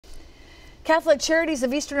Catholic Charities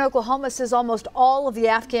of Eastern Oklahoma says almost all of the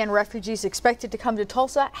Afghan refugees expected to come to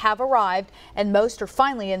Tulsa have arrived, and most are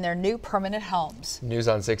finally in their new permanent homes. News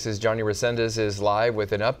on 6's Johnny Resendez is live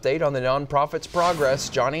with an update on the nonprofit's progress.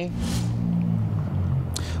 Johnny?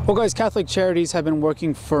 Well, guys, Catholic Charities have been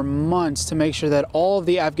working for months to make sure that all of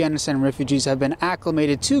the Afghanistan refugees have been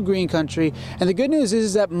acclimated to green country. And the good news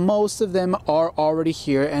is that most of them are already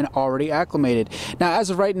here and already acclimated. Now, as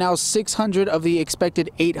of right now, 600 of the expected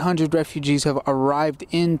 800 refugees have arrived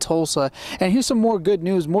in Tulsa. And here's some more good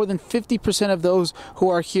news. More than 50% of those who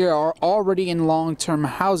are here are already in long-term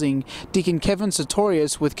housing. Deacon Kevin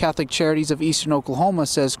Sartorius with Catholic Charities of Eastern Oklahoma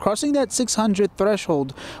says crossing that 600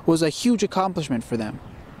 threshold was a huge accomplishment for them.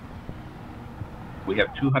 We have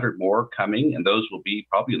 200 more coming, and those will be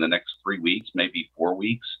probably in the next 3 weeks, maybe 4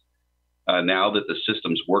 weeks. Now that the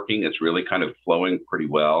system's working, it's really kind of flowing pretty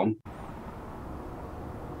well.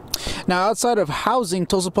 Now, outside of housing,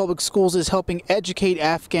 Tulsa Public Schools is helping educate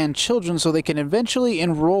Afghan children so they can eventually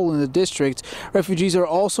enroll in the district. Refugees are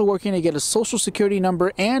also working to get a social security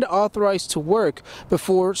number and authorized to work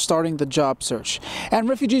before starting the job search. And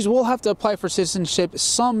refugees will have to apply for citizenship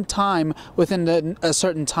sometime within a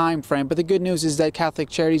certain time frame. But the good news is that Catholic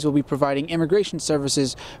Charities will be providing immigration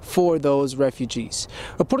services for those refugees.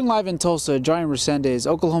 Reporting live in Tulsa, Johnny Resendez,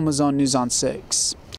 Oklahoma's Own News on 6.